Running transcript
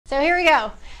So here we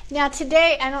go. Now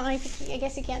today, I don't know if I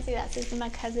guess you can't see that. It says the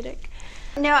Melchizedek.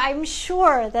 Now I'm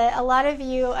sure that a lot of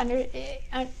you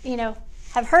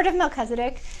have heard of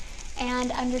Melchizedek and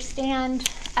understand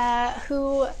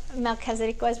who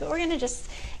Melchizedek was, but we're going to just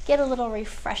get a little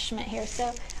refreshment here.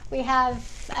 So we have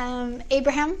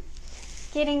Abraham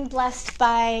getting blessed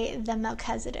by the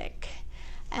Melchizedek,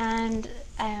 and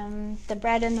the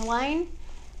bread and the wine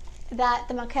that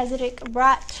the Melchizedek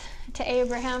brought to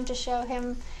Abraham to show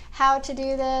him how to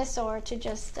do this, or to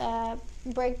just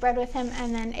break bread with him.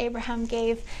 And then Abraham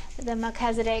gave the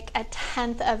Melchizedek a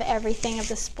tenth of everything of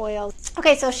the spoils.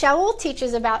 Okay, so Shaul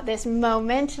teaches about this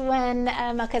moment when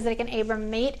Melchizedek and Abram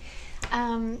meet.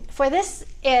 For this,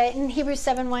 in Hebrews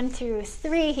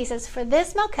 7:1-3, he says, "For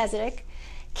this Melchizedek,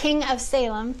 king of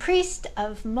Salem, priest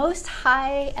of Most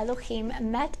High Elohim,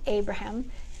 met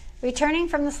Abraham, returning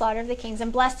from the slaughter of the kings,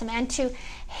 and blessed him. And to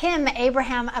him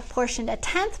Abraham apportioned a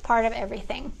tenth part of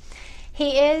everything.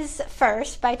 He is,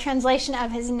 first, by translation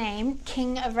of his name,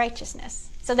 King of Righteousness."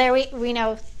 So there we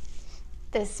know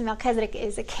this Melchizedek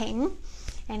is a king,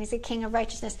 and he's a king of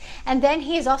righteousness. And then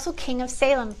he is also king of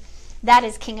Salem. That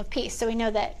is king of peace. So we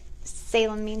know that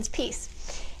Salem means peace.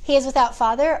 He is without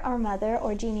father or mother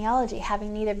or genealogy,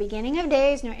 having neither beginning of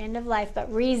days nor end of life,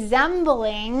 but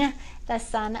resembling the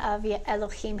son of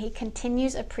Elohim. He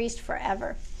continues a priest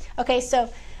forever. Okay, so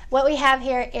what we have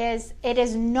here is, it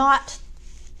is not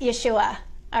Yeshua,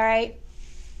 all right?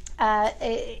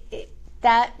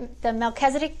 That the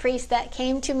Melchizedek priest that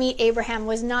came to meet Abraham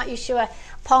was not Yeshua.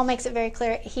 Paul makes it very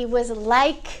clear. He was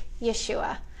like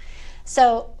Yeshua.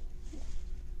 So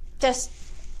just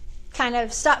kind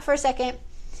of stop for a second.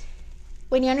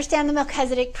 When you understand the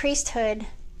Melchizedek priesthood,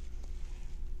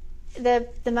 the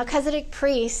Melchizedek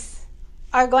priests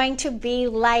are going to be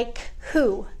like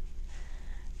who?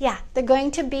 Yeah, they're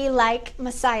going to be like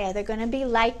Messiah. They're going to be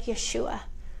like Yeshua.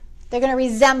 They're going to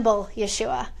resemble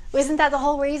Yeshua. Isn't that the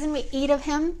whole reason we eat of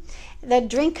him? The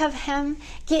drink of him,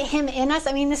 get him in us.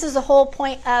 I mean, this is the whole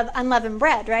point of unleavened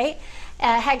bread, right?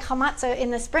 Hag Hamatzah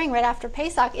in the spring, right after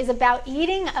Pesach, is about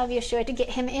eating of Yeshua to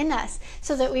get him in us,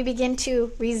 so that we begin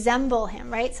to resemble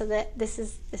him, right? So that this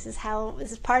is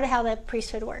part of how the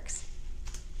priesthood works.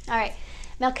 All right,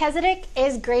 Melchizedek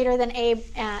is greater than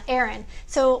Aaron.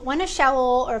 So one of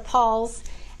Shaul or Paul's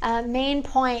main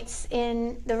points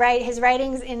in his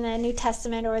writings in the New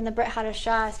Testament, or in the Brit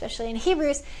Hadashah, especially in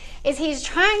Hebrews, is he's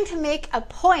trying to make a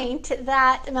point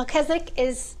that Melchizedek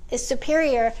is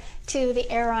superior to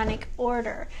the Aaronic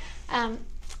order.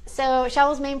 So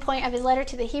Shaul's main point of his letter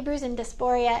to the Hebrews in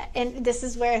Diaspora, and this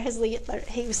is where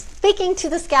he was speaking to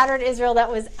the scattered Israel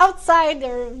that was outside, they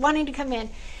were wanting to come in.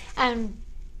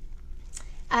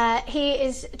 He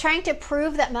is trying to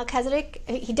prove that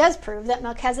he does prove that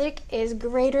Melchizedek is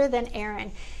greater than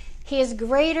Aaron. He is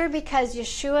greater because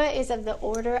Yeshua is of the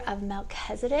order of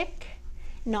Melchizedek,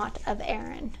 not of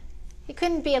Aaron. He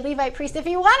couldn't be a Levite priest if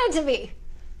he wanted to be.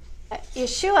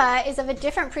 Yeshua is of a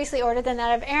different priestly order than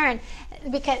that of Aaron,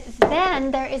 because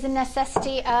then there is a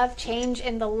necessity of change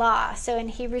in the law. So in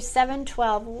Hebrews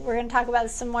 7:12, we're going to talk about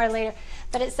this some more later,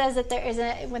 but it says that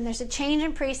when there's a change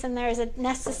in priests, and there's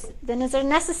a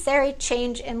necessary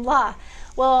change in law.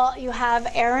 Well, you have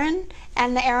Aaron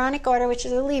and the Aaronic order, which are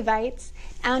the Levites,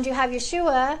 and you have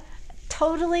Yeshua,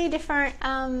 totally different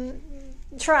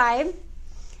tribe,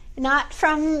 not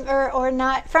from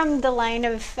the line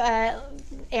of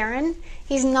Aaron.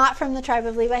 He's not from the tribe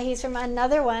of Levi. He's from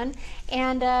another one,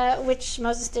 and which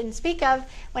Moses didn't speak of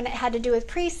when it had to do with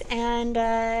priests. And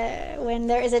when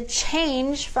there is a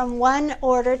change from one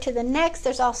order to the next,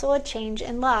 there's also a change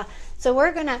in law. So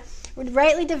we're going to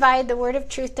rightly divide the word of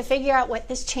truth to figure out what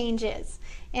this change is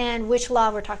and which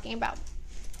law we're talking about.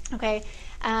 Okay.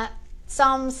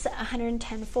 Psalms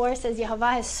 110:4 says,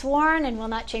 "Yehovah has sworn and will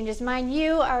not change his mind.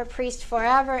 You are a priest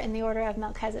forever in the order of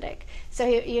Melchizedek." So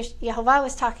Yehovah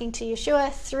was talking to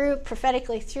Yeshua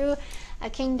prophetically through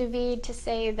King David to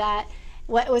say that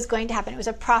what was going to happen. It was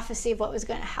a prophecy of what was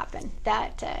going to happen.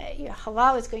 That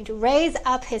Yehovah was going to raise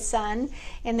up his son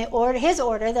in the order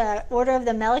of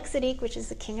the Melchizedek, which is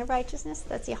the king of righteousness.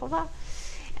 That's Yehovah,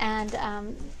 and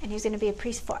he's going to be a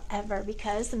priest forever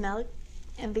because the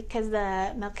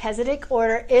Melchizedek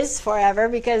order is forever,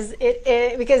 because it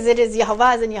is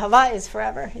Yehovah's, and Yehovah is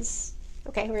forever.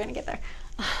 Okay, we're going to get there.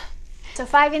 So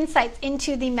 5 insights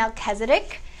into the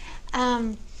Melchizedek.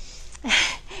 5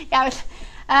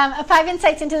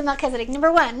 insights into the Melchizedek.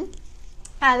 Number 1,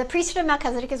 the priesthood of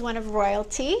Melchizedek is one of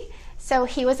royalty. So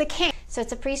he was a king. So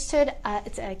it's a priesthood.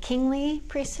 It's a kingly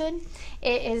priesthood.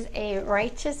 It is a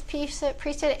righteous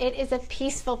priesthood. It is a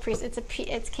peaceful priesthood.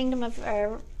 It's kingdom of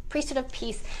priesthood of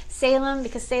peace. Salem,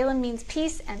 because Salem means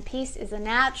peace, and peace is a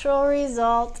natural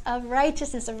result of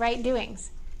righteousness, of right doings.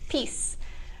 Peace,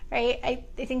 right? I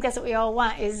think that's what we all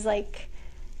want, is like,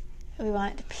 we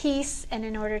want peace, and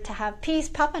in order to have peace,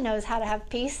 Papa knows how to have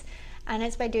peace, and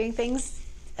it's by doing things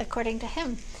according to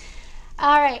him.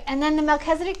 All right, and then the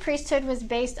Melchizedek priesthood was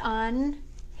based on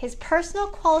his personal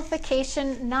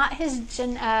qualification, not his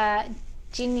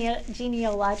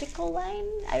genealogical line.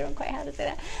 I don't quite know how to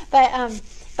say that,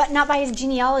 but not by his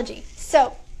genealogy.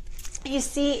 So you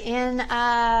see in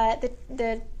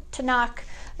the Tanakh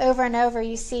over and over,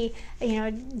 you see,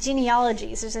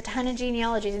 genealogies. There's a ton of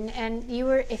genealogies, and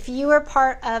if you were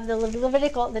part of the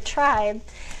Levitical, the tribe,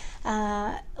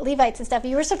 Levites and stuff,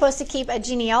 you were supposed to keep a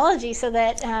genealogy so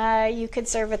that you could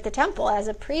serve at the temple as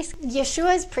a priest.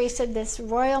 Yeshua's priesthood, this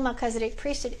royal Melchizedek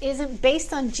priesthood, isn't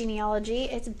based on genealogy.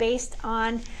 It's based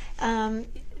on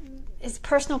his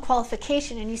personal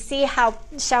qualification, and you see how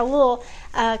Shaul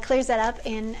clears that up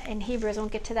in Hebrews. I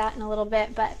won't get to that in a little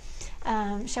bit, but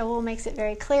Shaul makes it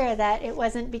very clear that it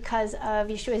wasn't because of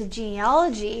Yeshua's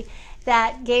genealogy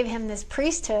that gave him this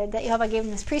priesthood, that Yehovah gave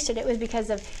him this priesthood. It was because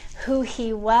of who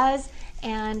he was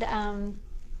and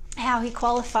how he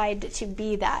qualified to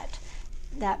be that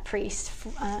priest,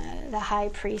 the high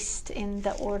priest in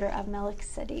the order of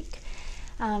Melchizedek.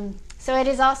 So it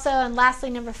is also, and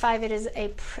lastly, number 5, it is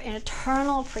an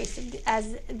eternal priesthood,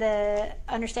 as the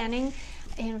understanding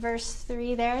in verse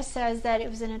 3 there says that it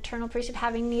was an eternal priesthood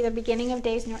having neither beginning of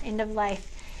days nor end of life.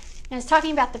 And it's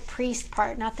talking about the priest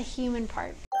part, not the human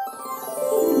part.